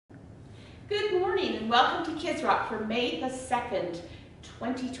Good morning and welcome to Kids Rock for May the 2nd,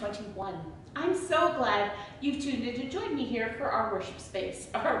 2021. I'm so glad you've tuned in to join me here for our worship space,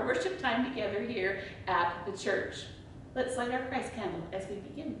 our worship time together here at the church. Let's light our Christ candle as we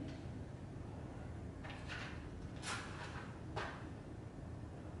begin.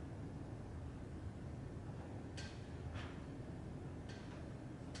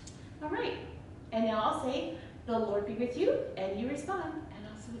 All right, and now I'll say, the Lord be with you, and you respond, and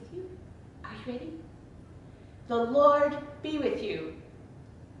also with you. Are you ready? The Lord be with you,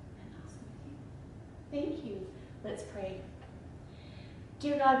 and also with you. Thank you. Let's pray.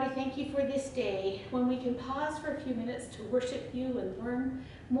 Dear God, we thank you for this day when we can pause for a few minutes to worship you and learn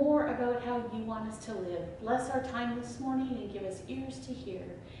more about how you want us to live. Bless our time this morning and give us ears to hear.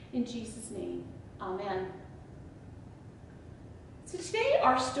 In Jesus' name, amen. So today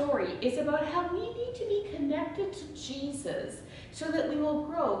our story is about how we need to be connected to Jesus so that we will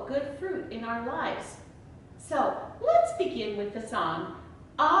grow good fruit in our lives. So let's begin with the song,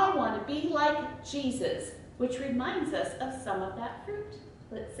 I Want to Be Like Jesus, which reminds us of some of that fruit.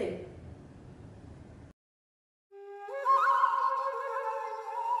 Let's sing.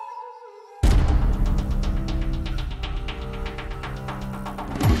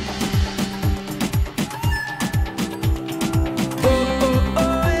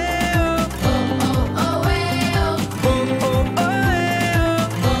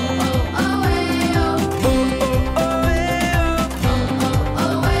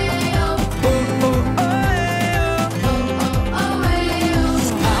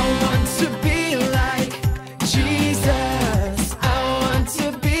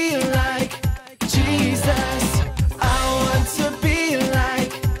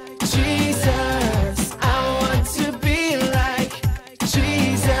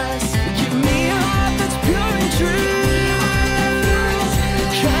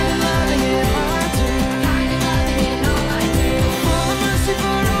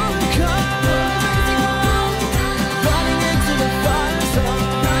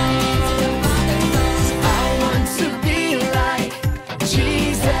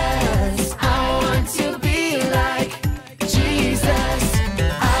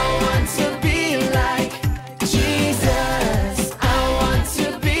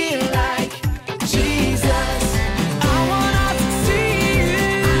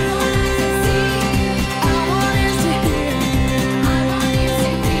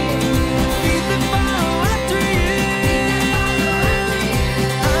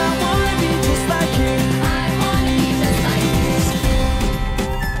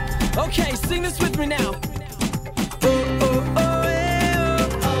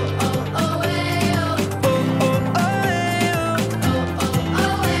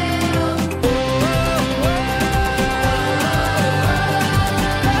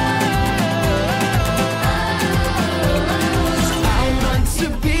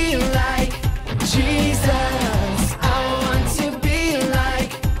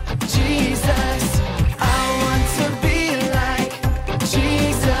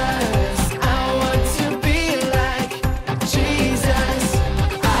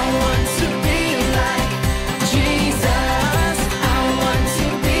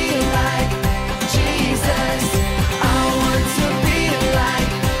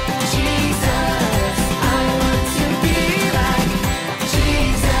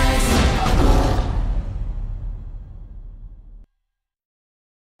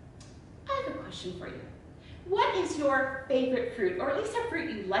 For you. What is your favorite fruit, or at least a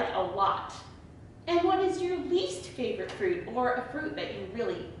fruit you like a lot? And what is your least favorite fruit, or a fruit that you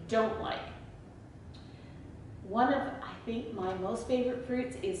really don't like? One of, I think, my most favorite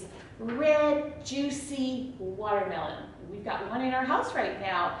fruits is red, juicy watermelon. We've got one in our house right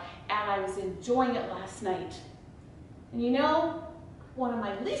now, and I was enjoying it last night. And you know, one of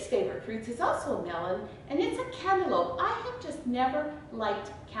my least favorite fruits is also a melon, and it's a cantaloupe. I have just never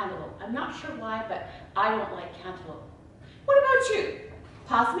liked cantaloupe. I'm not sure why, but I don't like cantaloupe. What about you?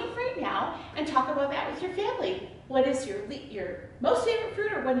 Pause me right now and talk about that with your family. What is your most favorite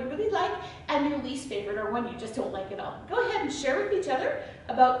fruit, or one you really like, and your least favorite, or one you just don't like at all? Go ahead and share with each other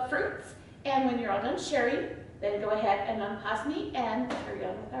about fruits, and when you're all done sharing, then go ahead and unpause me and carry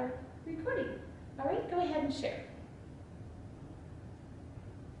on with our recording. All right, go ahead and share.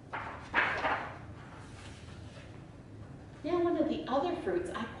 Now, one of the other fruits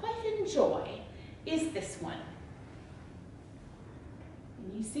I quite enjoy is this one.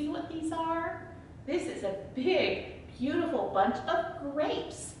 And you see what these are? This is a big, beautiful bunch of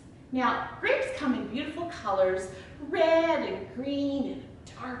grapes. Now, grapes come in beautiful colors, red and green and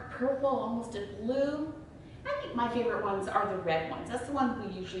dark purple, almost a blue. I think my favorite ones are the red ones. That's the ones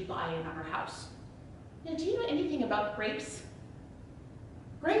we usually buy in our house. Now, do you know anything about grapes?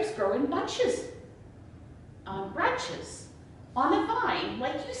 Grapes grow in bunches, on branches, on a vine,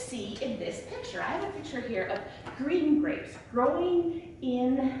 like you see in this picture. I have a picture here of green grapes growing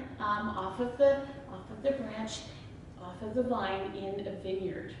in off of the branch, off of the vine in a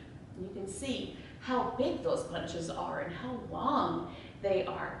vineyard. And you can see how big those bunches are and how long they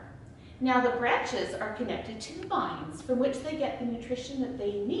are. Now the branches are connected to the vines from which they get the nutrition that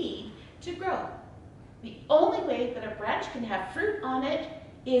they need to grow. The only way that a branch can have fruit on it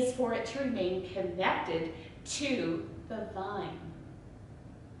is for it to remain connected to the vine.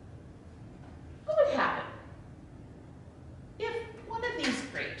 What would happen if one of these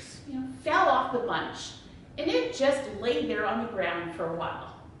grapes, fell off the bunch and it just laid there on the ground for a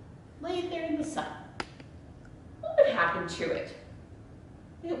while, laid there in the sun? What would happen to it?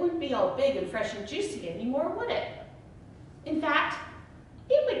 It wouldn't be all big and fresh and juicy anymore, would it? In fact,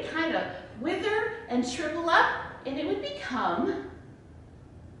 it would kind of wither and shrivel up, and it would become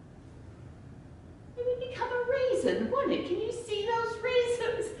a raisin, wouldn't it? Can you see those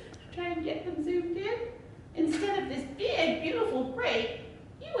raisins? Try and get them zoomed in. Instead of this big, beautiful grape,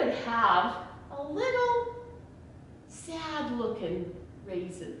 you would have a little sad-looking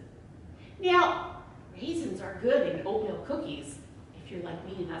raisin. Now, raisins are good in oatmeal cookies. If you're like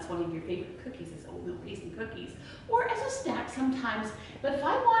me and that's one of your favorite cookies is oatmeal raisin cookies, or as a snack sometimes. But if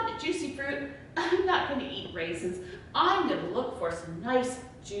I want a juicy fruit, I'm not going to eat raisins. I'm going to look for some nice,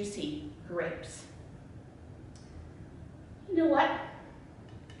 juicy grapes. You know what?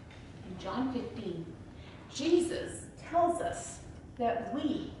 In John 15, Jesus tells us that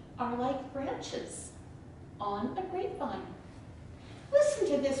we are like branches on a grapevine. Listen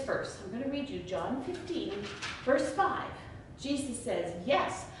to this verse. I'm going to read you John 15, verse 5. Jesus says,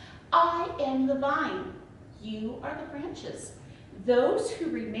 "Yes, I am the vine. You are the branches. Those who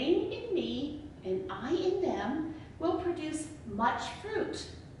remain in me and I in them will produce much fruit.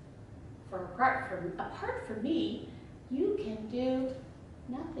 For apart from me, you can do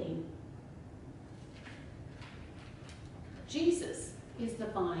nothing." Jesus is the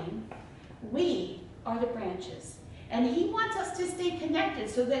vine. We are the branches. And he wants us to stay connected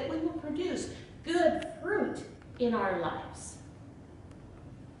so that we will produce good fruit in our lives.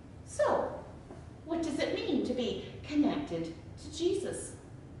 So, what does it mean to be connected to Jesus?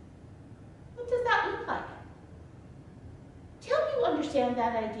 What does that look like? To help you understand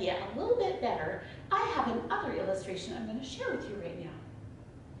that idea a little bit better, I have another illustration I'm going to share with you right now.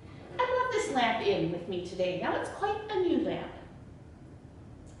 I brought this lamp in with me today. Now it's quite a new lamp.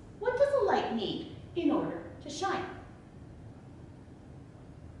 What does a light need in order to shine?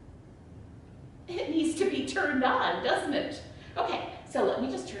 It needs to be turned on, doesn't it? Okay, so let me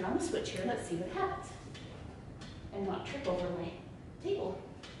just turn on the switch here. Let's see what happens. And not trip over my table.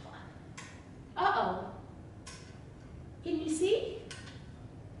 Uh-oh. Can you see?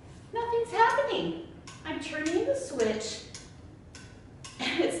 Nothing's happening. I'm turning the switch,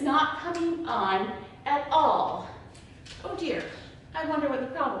 and it's not coming on at all. Oh dear, I wonder what the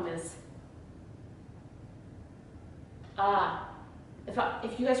problem is.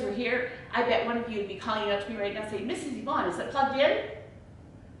 If you guys were here, I bet one of you would be calling out to me right now saying, "Mrs. Yvonne, is it plugged in?"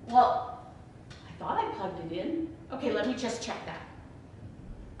 Well, I thought I plugged it in. Okay, let me just check that.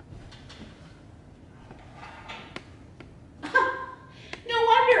 No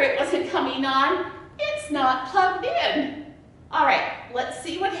wonder it wasn't coming on. It's not plugged in. All right, let's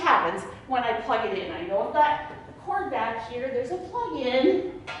see what happens when I plug it in. I know I've got the cord back here. There's a plug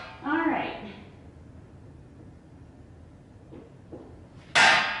in. All right.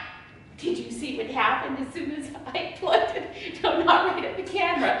 Did you see what happened as soon as I plugged it? No, not right at the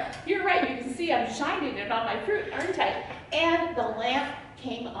camera. You're right, you can see I'm shining it on my fruit, aren't I? And the lamp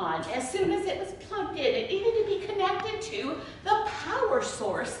came on. As soon as it was plugged in, it needed to be connected to the power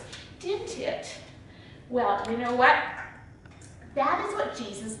source, didn't it? Well, you know what? That is what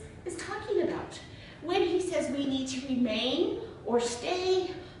Jesus is talking about when he says we need to remain or stay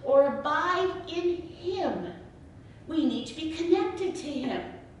or abide in him. We need to be connected to him.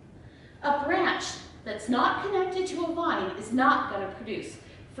 A branch that's not connected to a vine is not going to produce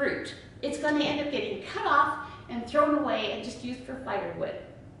fruit. It's going to end up getting cut off and thrown away and just used for firewood.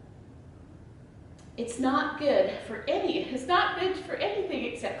 It's not good for anything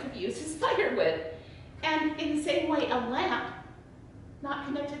except to be used as firewood. And in the same way, a lamp not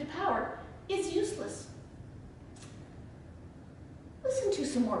connected to power is useless. Listen to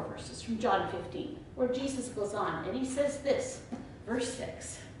some more verses from John 15, where Jesus goes on, and he says this, verse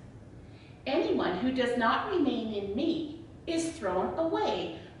 6. "Anyone who does not remain in me is thrown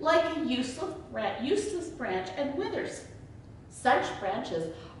away like a useless branch and withers. Such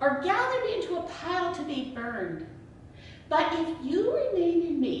branches are gathered into a pile to be burned. But if you remain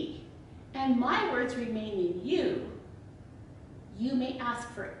in me, and my words remain in you, you may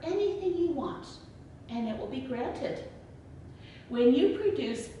ask for anything you want, and it will be granted. When you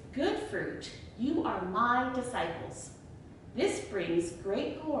produce good fruit, you are my disciples. This brings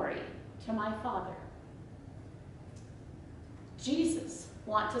great glory to my Father. Jesus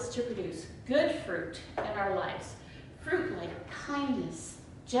wants us to produce good fruit in our lives. Fruit like kindness,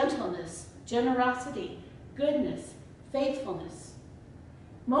 gentleness, generosity, goodness, faithfulness.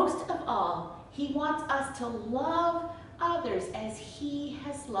 Most of all, he wants us to love others as he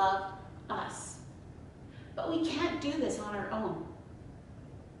has loved us. But we can't do this on our own.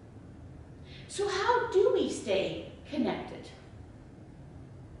 So how do we stay connected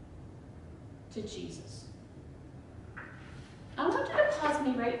to Jesus? I want you to pause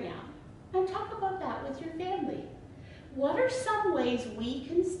me right now and talk about that with your family. What are some ways we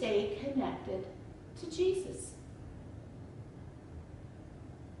can stay connected to Jesus?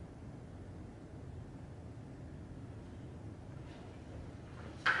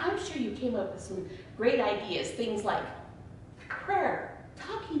 I'm sure you came up with some great ideas, things like prayer,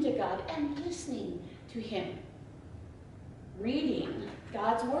 talking to God and listening to him, reading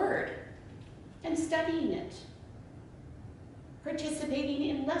God's word and studying it, participating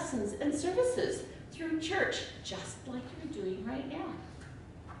in lessons and services through church, just like you're doing right now.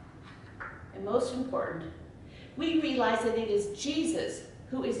 And most important, we realize that it is Jesus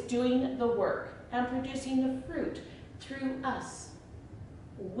who is doing the work and producing the fruit through us.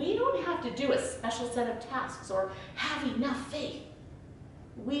 We don't have to do a special set of tasks or have enough faith.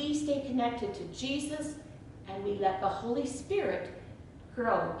 We stay connected to Jesus and we let the Holy Spirit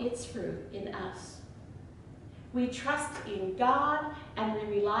grow its fruit in us. We trust in God and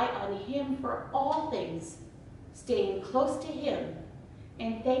we rely on him for all things, staying close to him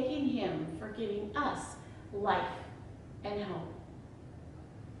and thanking him for giving us life and hope.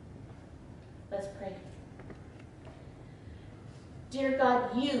 Let's pray. Dear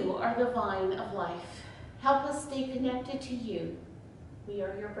God, you are the vine of life. Help us stay connected to you. We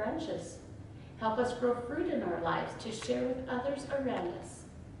are your branches. Help us grow fruit in our lives to share with others around us.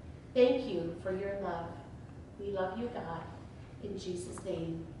 Thank you for your love. We love you, God. In Jesus'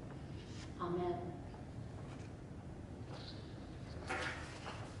 name, amen.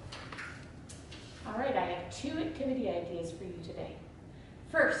 All right, I have 2 activity ideas for you today.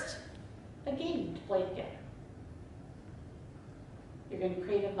 First, a game to play together. You're going to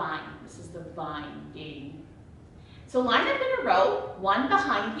create a vine. This is the vine game. So line up in a row, one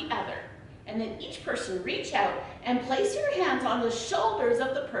behind the other. And then each person reach out and place your hands on the shoulders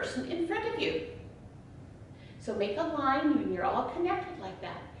of the person in front of you. So make a line when you're all connected like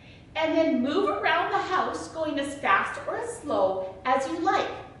that. And then move around the house going as fast or as slow as you like.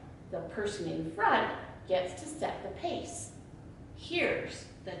 The person in front gets to set the pace. Here's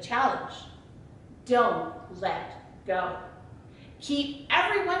the challenge. Don't let go. Keep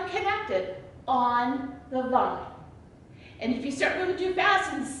everyone connected on the vine. And if you start moving too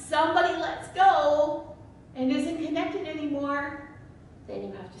fast and somebody lets go and isn't connected anymore, then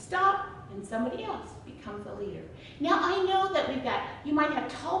you have to stop and somebody else becomes the leader. Now I know that you might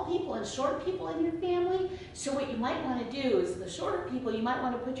have tall people and short people in your family, so what you might want to do is the shorter people, you might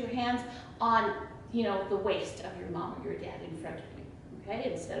want to put your hands on, the waist of your mom or your dad in front of you,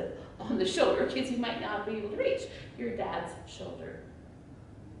 okay? Instead of on the shoulder, because you might not be able to reach your dad's shoulder.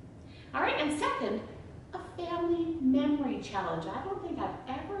 All right, and second, a family memory challenge. I don't think I've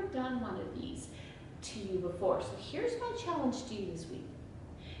ever done one of these to you before, so here's my challenge to you this week.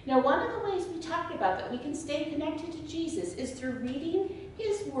 Now, one of the ways we talked about that we can stay connected to Jesus is through reading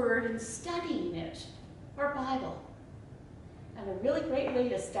his word and studying it, our Bible. And a really great way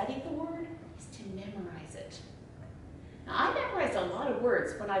to study the word is to memorize it. Now, I memorized a lot of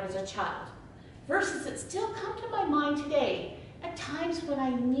words when I was a child, verses that still come to my mind today at times when I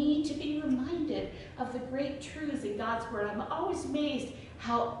need to be reminded of the great truths in God's word. I'm always amazed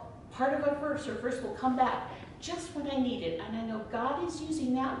how part of a verse or verse will come back just when I need it. And I know God is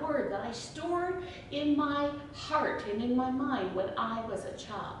using that word that I stored in my heart and in my mind when I was a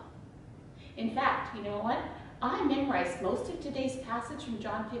child. In fact, you know what? I memorized most of today's passage from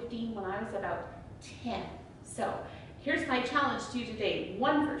John 15 when I was about 10. So here's my challenge to you today.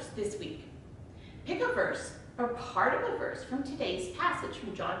 One verse this week. Pick a verse or part of a verse from today's passage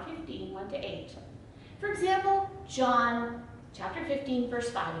from John 15, 1-8. For example, John chapter 15, verse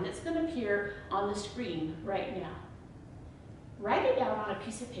 5, and it's going to appear on the screen right now. Write it out on a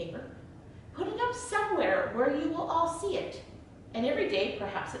piece of paper. Put it up somewhere where you will all see it. And every day,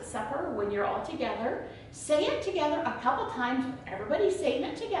 perhaps at supper, when you're all together, say it together a couple times, everybody's saying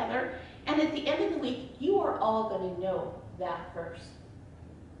it together, and at the end of the week, you are all going to know that verse.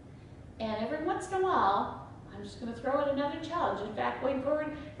 And every once in a while, I'm just going to throw in another challenge. In fact, going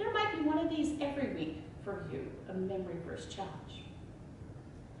forward, there might be one of these every week for you, a memory verse challenge.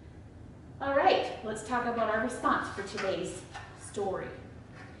 All right, let's talk about our response for today's story.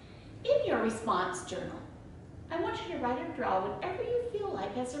 In your response journal, I want you to write or draw whatever you feel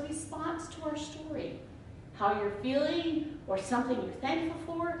like as a response to our story. How you're feeling or something you're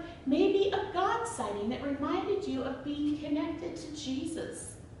thankful for, maybe a God sighting that reminded you of being connected to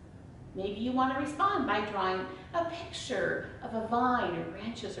Jesus. Maybe you want to respond by drawing a picture of a vine or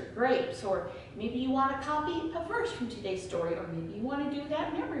branches or grapes, or maybe you want to copy a verse from today's story, or maybe you want to do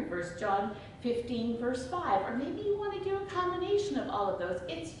that memory verse, John 15, verse 5, or maybe you want to do a combination of all of those.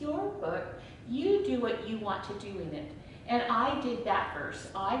 It's your book. You do what you want to do in it. And I did that verse.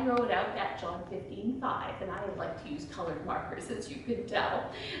 I wrote out that John 15, 5, and I like to use colored markers, as you can tell,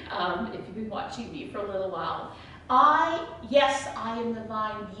 if you've been watching me for a little while. Yes, I am the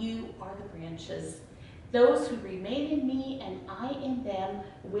vine, you are the branches. Those who remain in me and I in them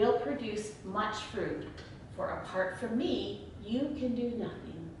will produce much fruit. For apart from me, you can do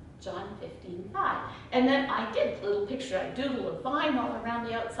nothing. John 15, 5. And then I did a little picture. I doodled a vine all around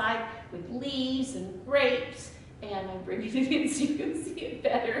the outside with leaves and grapes. And I'm bringing it in so you can see it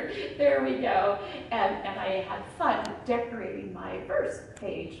better. There we go. And I had fun decorating my verse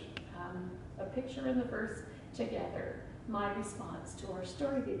page. A picture in the verse together. My response to our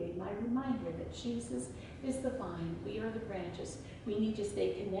story today, my reminder that Jesus is the vine, we are the branches. We need to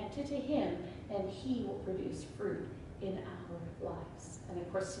stay connected to him, and he will produce fruit in our lives. And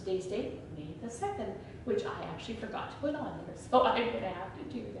of course, today's date, May the 2nd, which I actually forgot to put on there, so I'm going to have to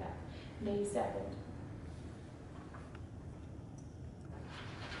do that. May 2nd.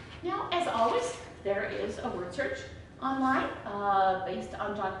 Now, as always, there is a word search online based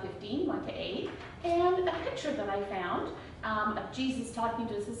on John 15, 1 to 8, and a picture that I found of Jesus talking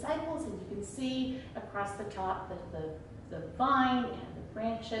to his disciples, and you can see across the top the vine and the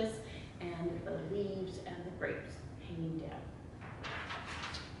branches and the leaves and the grapes hanging down.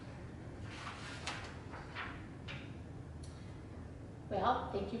 Well,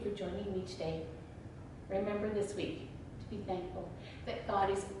 thank you for joining me today. Remember this week to be thankful that God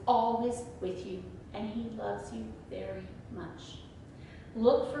is always with you and he loves you very much.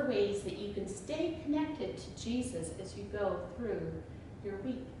 Look for ways that you can stay connected to Jesus as you go through your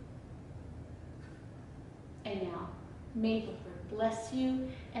week. And now, may the Lord bless you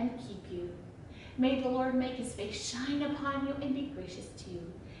and keep you. May the Lord make his face shine upon you and be gracious to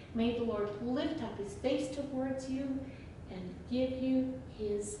you. May the Lord lift up his face towards you and give you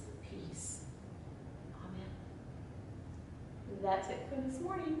his peace. Amen. That's it for this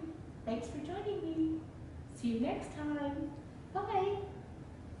morning. Thanks for joining me. See you next time. Bye.